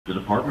The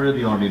Department of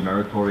the Army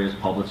Meritorious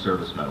Public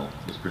Service Medal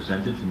is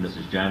presented to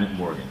Mrs. Janet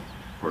Morgan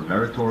for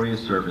meritorious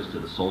service to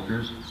the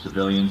soldiers,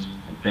 civilians,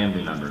 and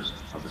family members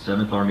of the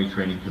 7th Army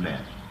Training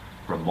Command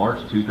from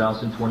March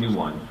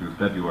 2021 through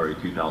February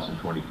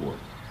 2024.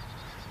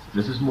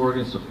 Mrs.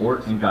 Morgan's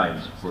support and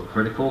guidance were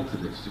critical to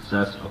the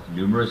success of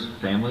numerous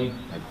family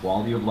and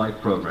quality of life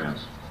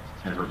programs,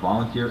 and her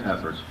volunteer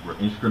efforts were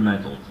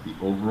instrumental to the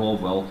overall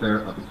welfare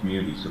of the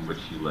communities in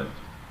which she lived.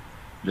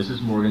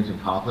 Mrs. Morgan's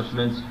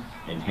accomplishments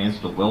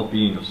enhanced the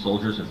well-being of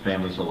soldiers and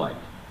families alike.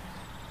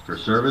 Her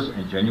service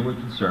and genuine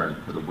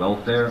concern for the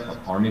welfare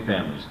of Army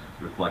families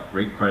reflect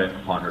great credit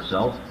upon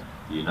herself,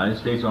 the United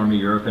States Army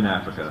Europe and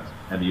Africa,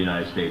 and the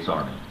United States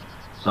Army.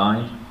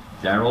 Signed,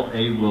 Darrell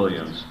A.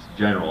 Williams,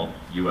 General,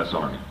 U.S.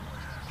 Army.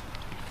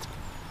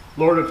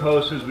 Lord of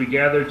hosts, as we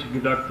gather to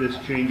conduct this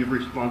change of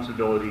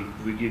responsibility,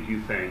 we give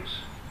you thanks.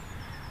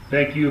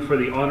 Thank you for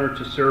the honor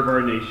to serve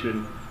our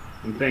nation,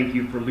 and thank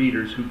you for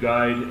leaders who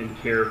guide and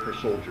care for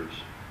soldiers.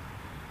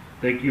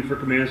 Thank you for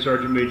Command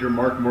Sergeant Major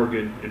Mark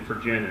Morgan and for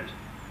Janet,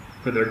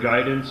 for their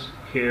guidance,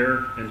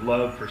 care, and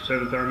love for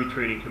 7th Army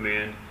Training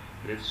Command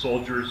and its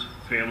soldiers,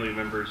 family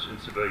members, and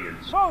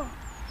civilians. Oh.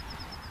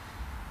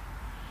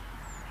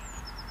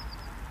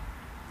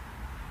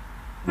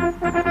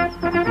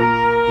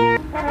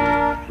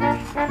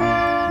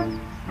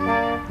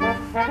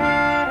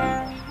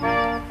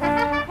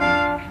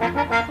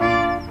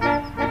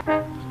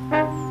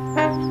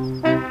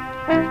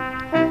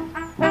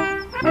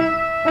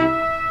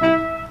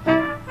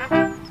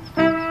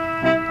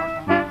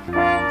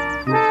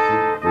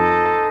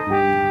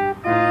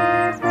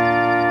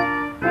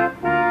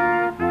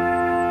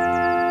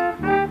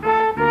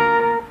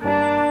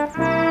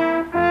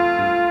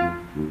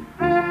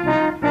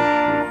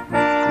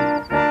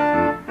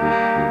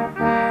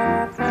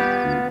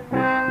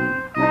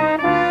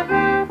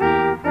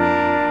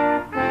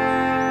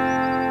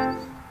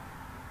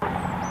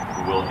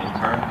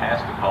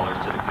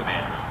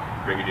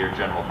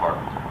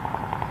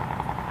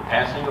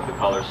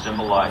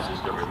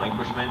 Symbolizes the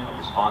relinquishment of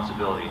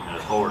responsibility and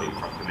authority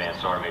from Command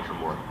Sergeant Major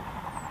Morgan.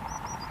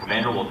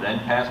 Commander will then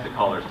pass the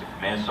colors to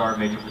Command Sergeant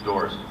Major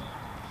Fedorisin,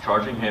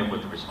 charging him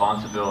with the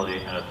responsibility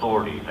and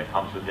authority that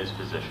comes with his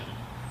position.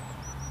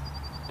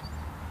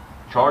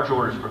 Charge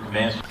orders for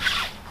Command.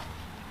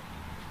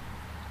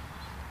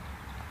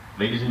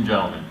 Ladies and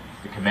gentlemen,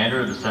 the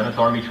Commander of the 7th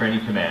Army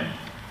Training Command,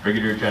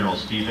 Brigadier General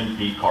Stephen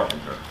P.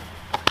 Carpenter.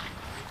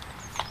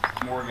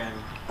 Morgan,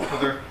 for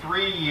their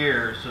 3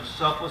 years of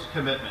selfless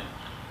commitment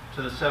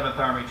to the 7th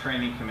Army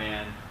Training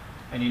Command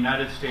and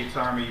United States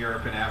Army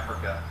Europe and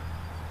Africa.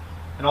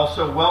 And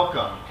also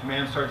welcome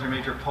Command Sergeant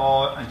Major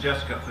Paul and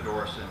Jessica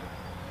Fedorisin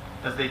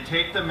as they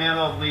take the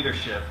mantle of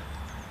leadership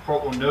for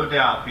what will no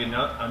doubt be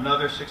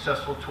another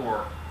successful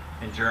tour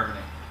in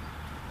Germany.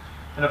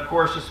 And of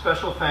course, a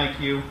special thank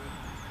you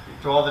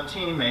to all the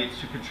teammates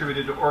who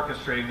contributed to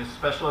orchestrating this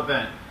special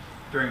event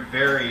during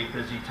very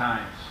busy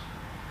times.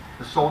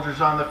 The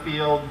soldiers on the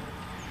field,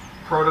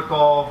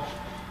 protocol,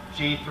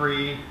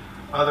 G3,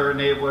 other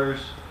enablers,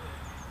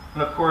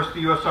 and of course the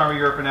U.S. Army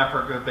Europe and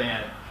Africa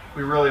Band.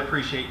 We really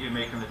appreciate you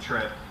making the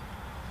trip.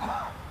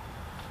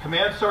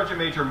 Command Sergeant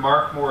Major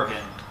Mark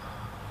Morgan,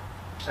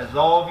 as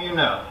all of you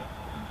know,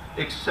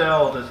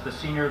 excelled as the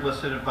senior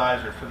enlisted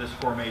advisor for this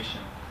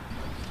formation.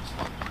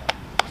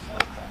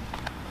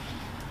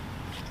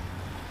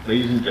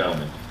 Ladies and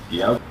gentlemen,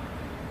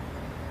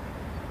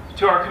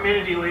 to our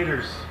community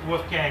leaders,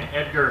 Wolfgang,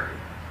 Edgar,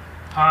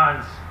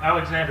 Hans,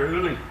 Alexander,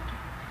 Uli,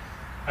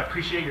 I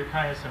appreciate your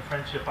kindness and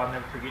friendship. I'll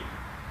never forget you.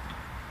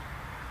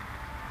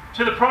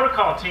 To the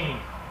protocol team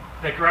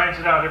that grinds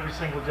it out every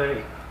single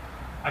day,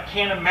 I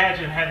can't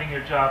imagine having your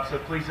job, so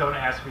please don't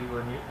ask me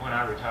when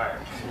I retire.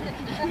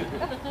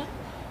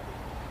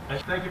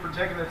 Thank you for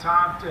taking the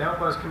time to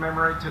help us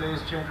commemorate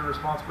today's change of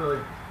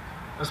responsibility.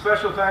 A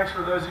special thanks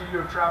for those of you who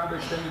have traveled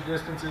extended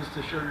distances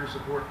to show your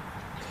support.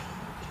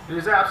 It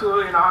is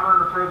absolutely an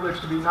honor and a privilege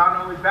to be not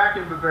only back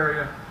in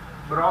Bavaria,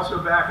 but also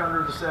back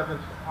under the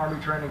 7th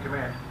Army Training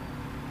Command.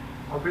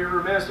 I'll be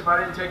remiss if I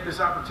didn't take this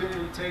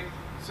opportunity to thank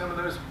some of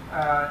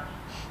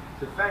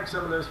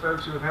those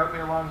folks who have helped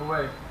me along the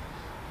way.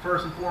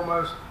 First and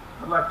foremost,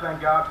 I'd like to thank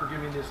God for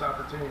giving me this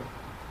opportunity.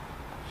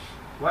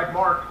 Like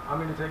Mark, I'm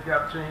going to take the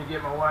opportunity to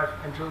get my wife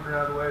and children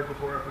out of the way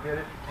before I forget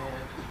it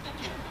and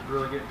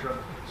really get in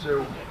trouble.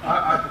 So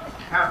I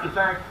have to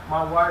thank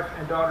my wife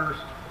and daughters,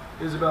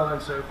 Isabella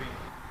and Sophie.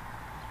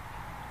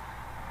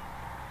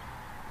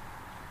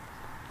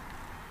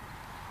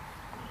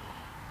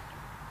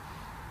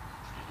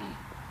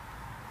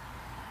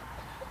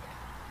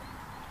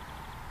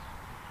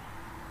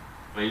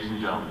 Ladies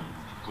and gentlemen,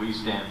 please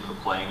stand for the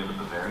playing of the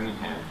Bavarian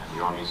hymn and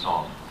the Army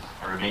song,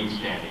 and remain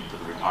standing for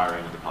the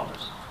retiring of the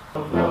colors.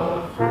 Of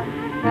the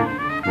free,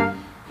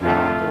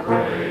 count the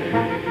brave,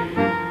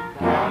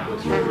 count the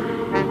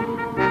true,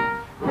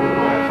 who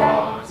have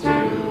fought to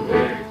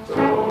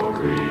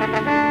victory.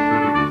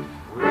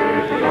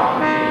 We're the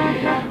Army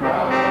and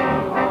proud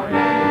of our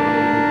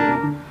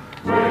name.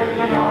 We're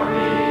the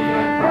Army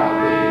and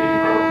proudly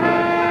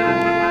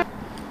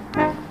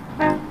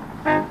proclaim.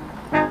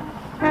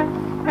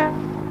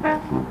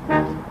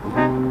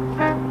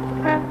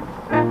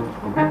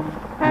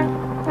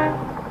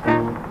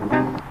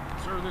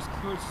 this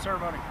concludes the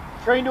ceremony.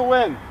 Train to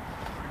win.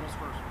 Goes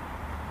first.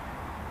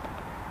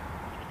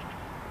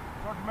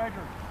 Sergeant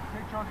Major,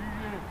 take charge of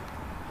your unit.